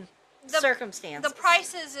certain circumstances. the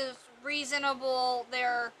prices is reasonable.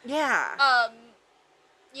 They're, Yeah.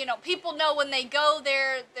 you know, people know when they go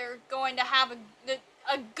there, they're going to have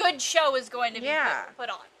a good show is going to be Yeah. put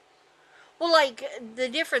on. Well, like, the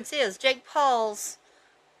difference is Jake Paul's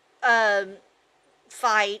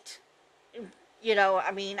fight, you know,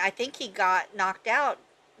 I mean, I think he got knocked out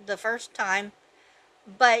the first time,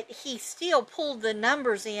 but he still pulled the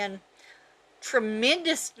numbers in,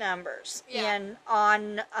 tremendous numbers Yeah. in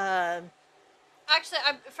on Actually,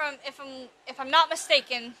 if I'm not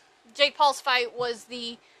mistaken, Jake Paul's fight was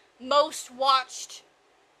the most watched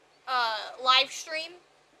live stream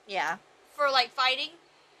yeah. for like fighting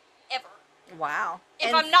ever. Wow.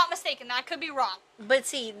 If I'm not mistaken, I could be wrong. But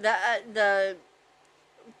see, the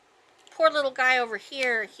poor little guy over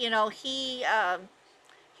here, you know, he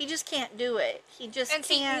just can't do it. He just And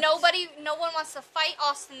can't. see, no one wants to fight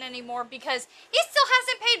Austin anymore because he still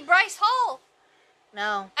hasn't paid Bryce Hall.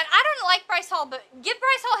 No. And I don't like Bryce Hall, but give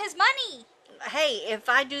Bryce Hall his money. Hey, if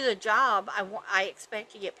I do the job, I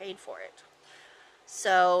expect to get paid for it.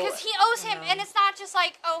 So. Because he owes him, and it's not just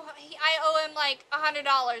like, oh, I owe him like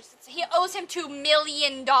 $100. He owes him $2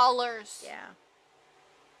 million. Yeah.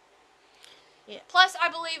 Yeah. Plus, I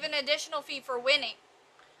believe an additional fee for winning.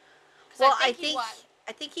 Well, I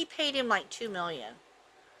think he paid him like $2 million.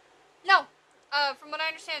 No, from what I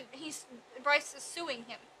understand, Bryce is suing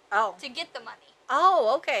him Oh. to get the money.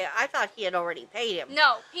 Oh, okay. I thought he had already paid him.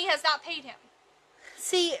 No, he has not paid him.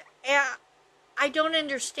 See, I don't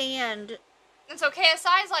understand. And so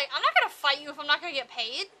KSI is like, I'm not going to fight you if I'm not going to get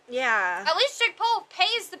paid. Yeah. At least Jake Paul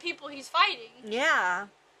pays the people he's fighting. Yeah.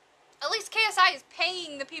 At least KSI is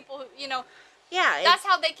paying the people who, you know. Yeah. That's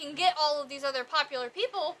how they can get all of these other popular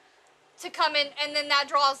people to come in, and then that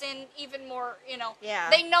draws in even more, you know. Yeah.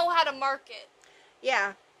 They know how to market.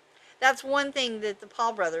 Yeah. That's one thing that the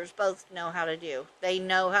Paul brothers both know how to do. They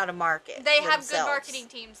know how to market. They have themselves. good marketing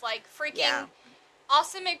teams, like freaking Yeah.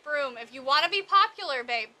 Austin McBroom. If you want to be popular,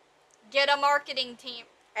 babe, get a marketing team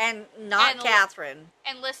And not And Catherine.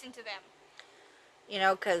 and listen to them. You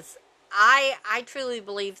know, because I truly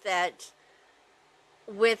believe that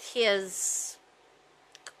with his,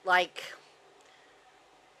 like,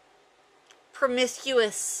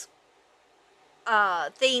 promiscuous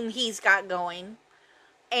theme he's got going,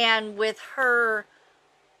 and with her,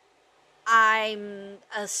 I'm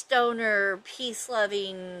a stoner,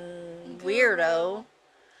 peace-loving weirdo.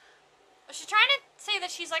 She's trying to say that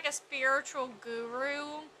she's like a spiritual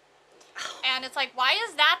guru. And it's like, why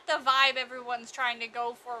is that the vibe everyone's trying to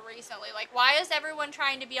go for recently? Like, why is everyone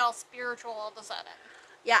trying to be all spiritual all of a sudden?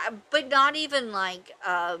 Yeah, but not even like,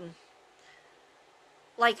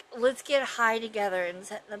 let's get high together and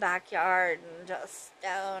sit in the backyard and just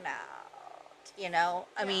stone out, you know?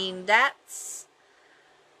 I mean, that's...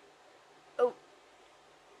 Oh,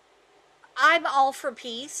 I'm all for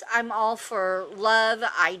peace. I'm all for love.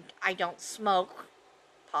 I don't smoke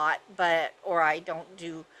pot, or I don't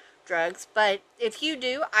do drugs, but if you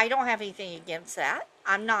do, I don't have anything against that.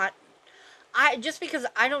 Just because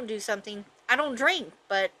I don't do something, I don't drink,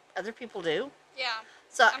 but other people do. Yeah.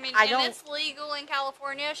 So I mean, and it's legal in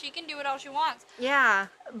California. She can do it all she wants. Yeah,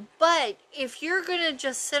 but if you're gonna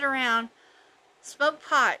just sit around, smoke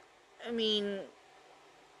pot, I mean,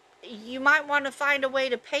 you might want to find a way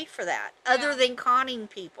to pay for that, other than conning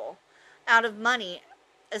people out of money,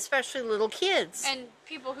 especially little kids. And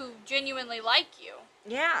people who genuinely like you.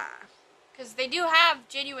 Yeah. Because they do have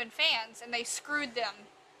genuine fans, and they screwed them.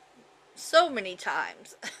 So many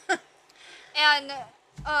times. And,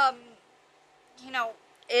 you know...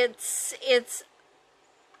 It's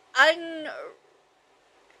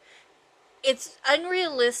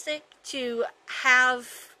unrealistic to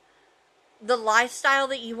have the lifestyle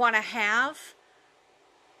that you want to have,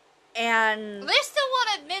 and They still want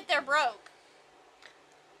to admit they're broke.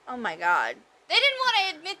 oh my god. They didn't want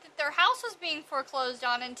to admit that their house was being foreclosed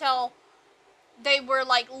on until they were,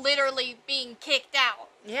 like, literally being kicked out.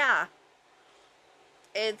 Yeah.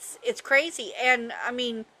 It's crazy. And, I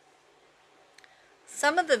mean,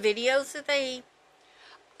 some of the videos that they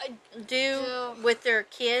do with their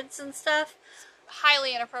kids and stuff,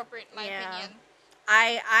 highly inappropriate, in my opinion.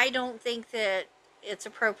 I don't think that it's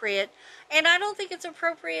appropriate. And I don't think it's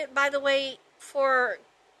appropriate, by the way, for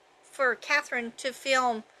Catherine to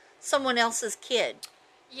film someone else's kid.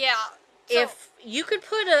 Yeah. If you could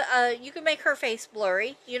put you could make her face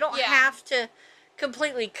blurry. You don't have to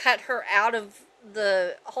completely cut her out of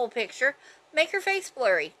the whole picture. Make her face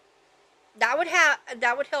blurry. That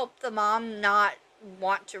would help the mom not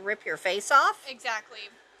want to rip your face off. Exactly.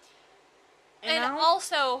 You And know?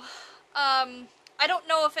 also, I don't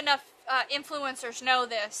know if enough influencers know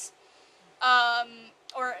this,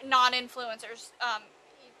 or non-influencers.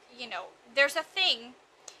 You know, there's a thing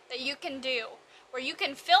that you can do where you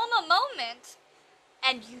can film a moment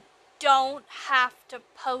and you don't have to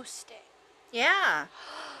post it. Yeah.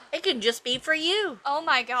 It can just be for you. Oh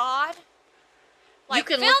my God. Like, you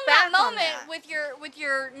can film look back that moment on that. with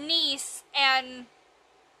your niece and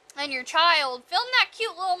your child. Film that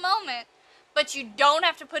cute little moment, but you don't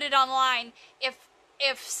have to put it online. If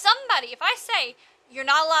I say you're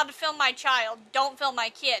not allowed to film my child, don't film my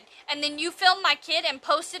kid, and then you film my kid and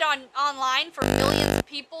post it online for millions of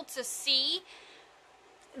people to see,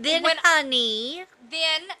 Then, honey,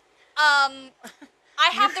 then I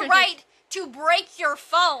have the right to break your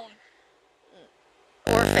phone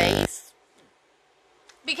or face.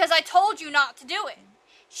 because I told you not to do it.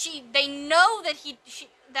 They know that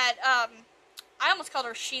I almost called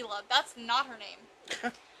her Sheila. That's not her name.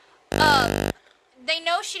 They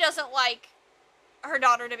know she doesn't like her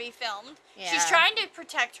daughter to be filmed. Yeah. She's trying to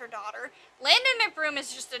protect her daughter. Landon McBroom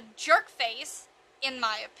is just a jerk face, in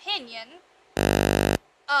my opinion.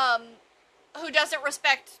 Who doesn't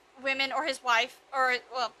respect women or his wife, or,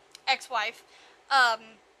 well, ex-wife.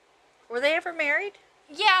 Were they ever married?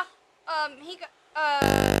 Yeah.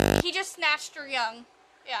 He just snatched her young.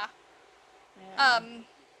 Yeah.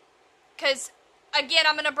 Because, again,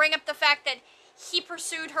 I'm going to bring up the fact that he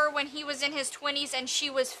pursued her when he was in his 20s and she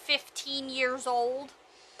was 15 years old.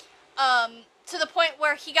 To the point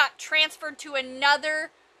where he got transferred to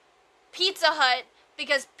another Pizza Hut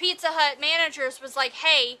because Pizza Hut managers was like,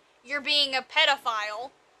 hey, you're being a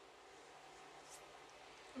pedophile.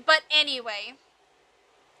 But anyway,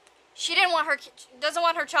 she doesn't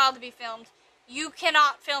want her child to be filmed. You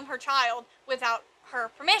cannot film her child without her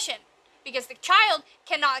permission because the child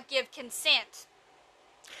cannot give consent.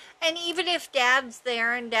 And even if dad's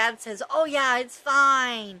there and dad says, oh yeah, it's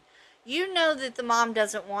fine, you know that the mom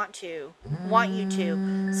doesn't want you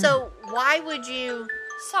to. So why would you...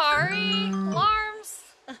 Sorry, alarms.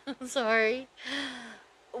 Sorry.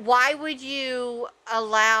 Why would you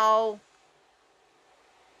allow...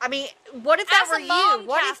 I mean, what if that As were a mom, you?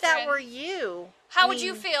 What if that Catherine, were you? How would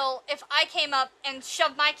you feel if I came up and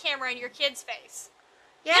shoved my camera in your kid's face?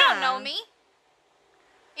 Yeah. You don't know me.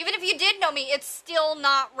 Even if you did know me, it's still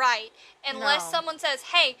not right. Unless No. someone says,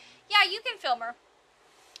 hey, yeah, you can film her.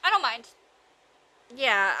 I don't mind.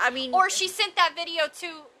 Yeah, I mean... Or she sent that video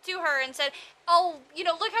to her and said, oh, you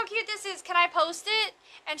know, look how cute this is. Can I post it?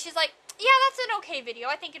 And she's like, yeah, that's an okay video.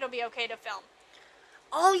 I think it'll be okay to film.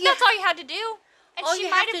 That's all you had to do. And all she you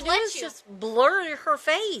might have have to let do is you. just blur her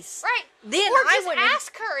face. Right. Then or I just would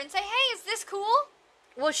ask her and say, hey, is this cool?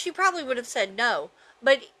 Well, she probably would have said no.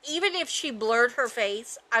 But even if she blurred her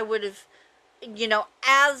face, I would have, you know,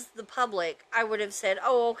 as the public, I would have said,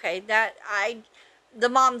 oh, okay, the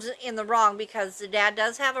mom's in the wrong because the dad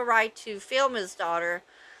does have a right to film his daughter.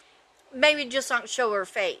 Maybe just not show her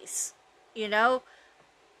face, you know?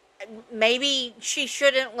 Maybe she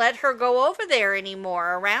shouldn't let her go over there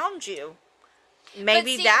anymore around you.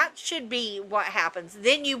 Maybe that should be what happens.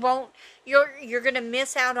 Then you won't, you're going to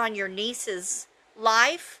miss out on your niece's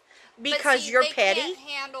life because you're petty. They can't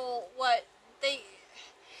handle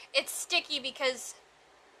it's sticky because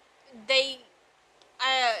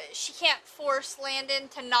she can't force Landon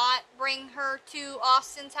to not bring her to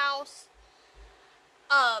Austin's house.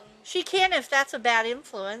 She can if that's a bad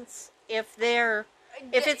influence. If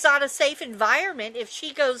it's not a safe environment, if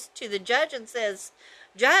she goes to the judge and says,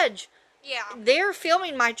 Judge, yeah, they're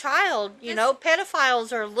filming my child, you know,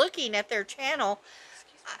 pedophiles are looking at their channel,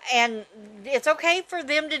 and it's okay for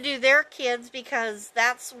them to do their kids because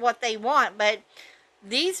that's what they want, but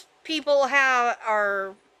these people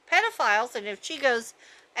are pedophiles, and if she goes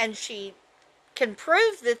and she can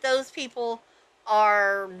prove that those people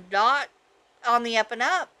are not on the up and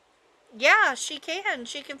up, yeah, she can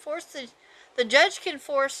force the judge can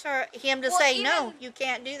force him to say, no, you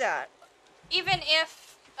can't do that. Even if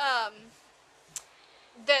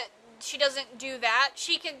that she doesn't do that,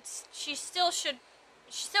 she still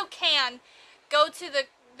can go to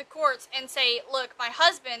the courts and say, look, my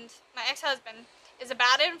ex-husband is a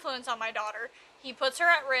bad influence on my daughter. He puts her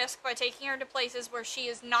at risk by taking her to places where she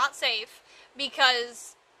is not safe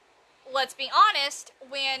because, let's be honest,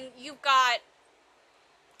 when you've got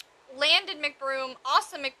Landon McBroom,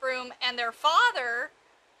 Austin McBroom, and their father,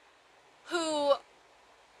 who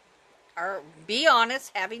are, be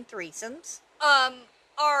honest, having threesomes,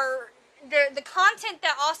 are the content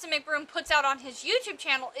that Austin McBroom puts out on his YouTube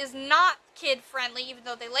channel is not kid friendly, even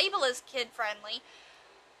though they label as kid friendly.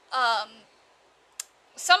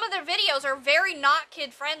 some of their videos are very not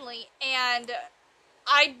kid friendly, and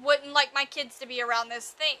I wouldn't like my kids to be around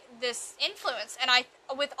this influence. And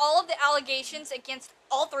with all of the allegations against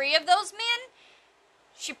all three of those men,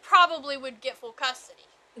 she probably would get full custody.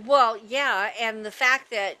 Well, yeah, and the fact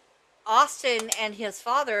that Austin and his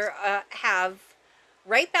father have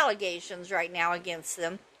rape allegations right now against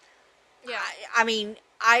them. Yeah. I mean,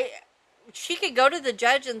 she could go to the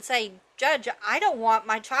judge and say, Judge, I don't want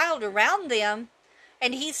my child around them,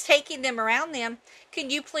 and he's taking them around them. Can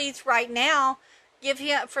you please right now give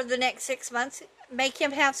him, for the next 6 months, make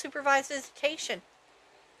him have supervised visitation?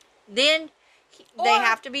 Then they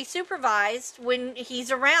have to be supervised when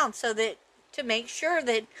he's around, so that to make sure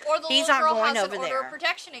that he's not going over there. Or the little girl has an order of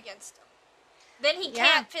protection against him. Then he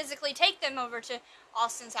can't physically take them over to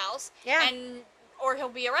Austin's house, or he'll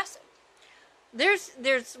be arrested.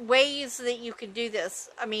 There's ways that you can do this.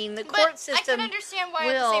 I mean, the court system. I can understand why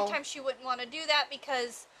at the same time she wouldn't want to do that,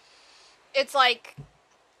 because it's like,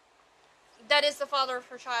 that is the father of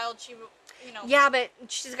her child. She, you know. Yeah, but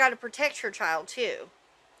she's got to protect her child too.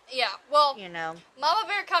 Yeah, well, you know, Mama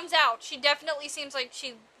Bear comes out. She definitely seems like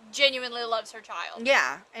she genuinely loves her child.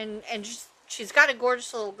 Yeah, and she's got a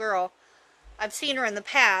gorgeous little girl. I've seen her in the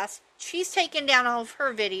past. She's taken down all of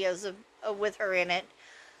her videos of with her in it.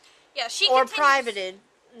 Yeah, she or privated.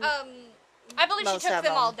 I believe she took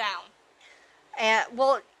them all down.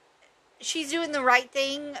 Well, she's doing the right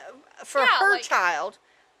thing for her child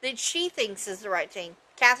that she thinks is the right thing.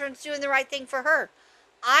 Catherine's doing the right thing for her.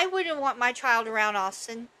 I wouldn't want my child around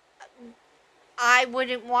Austin. I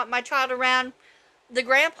wouldn't want my child around the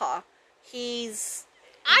grandpa.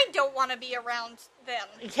 I don't want to be around them.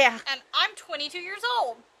 Yeah. And I'm 22 years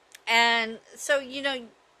old. And so, you know,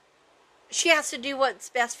 she has to do what's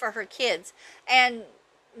best for her kids. And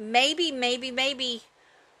maybe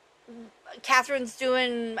Catherine's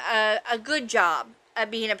doing a good job at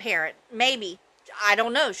being a parent. Maybe. I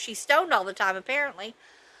don't know. She's stoned all the time, apparently.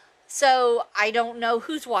 So, I don't know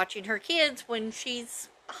who's watching her kids when she's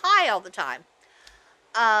high all the time.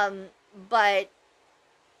 But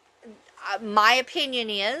my opinion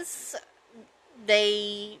is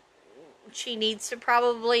she needs to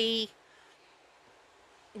probably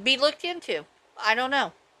be looked into. I don't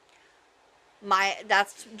know.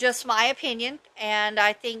 That's just my opinion, and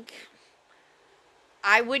I think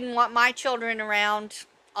I wouldn't want my children around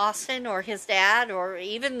Austin or his dad or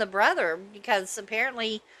even the brother, because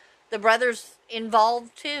apparently the brother's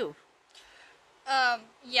involved too.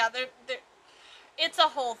 Yeah, it's a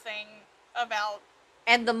whole thing about...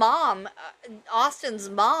 And the mom, Austin's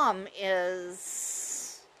mom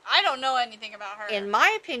is... I don't know anything about her. In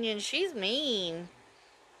my opinion, she's mean.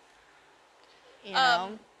 You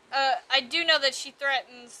know? I do know that she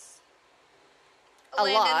threatens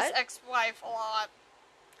Landon's ex-wife a lot.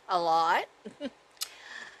 A lot?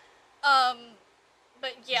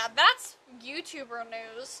 But yeah, that's YouTuber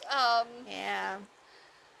news. Yeah.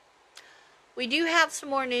 We do have some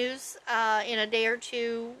more news. In a day or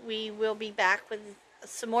two, we will be back with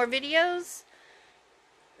some more videos.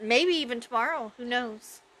 Maybe even tomorrow. Who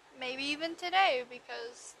knows? Maybe even today,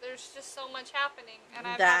 because there's just so much happening, and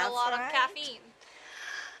I've had a lot of caffeine.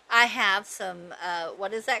 I have some,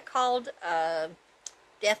 what is that called?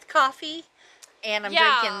 Death coffee. And I'm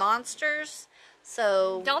drinking Monsters.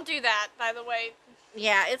 So... Don't do that, by the way.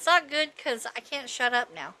 Yeah, it's not good because I can't shut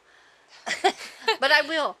up now. But I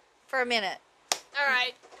will, for a minute.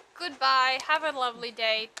 Alright, goodbye. Have a lovely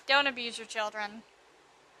day. Don't abuse your children.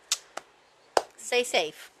 Stay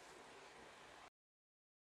safe.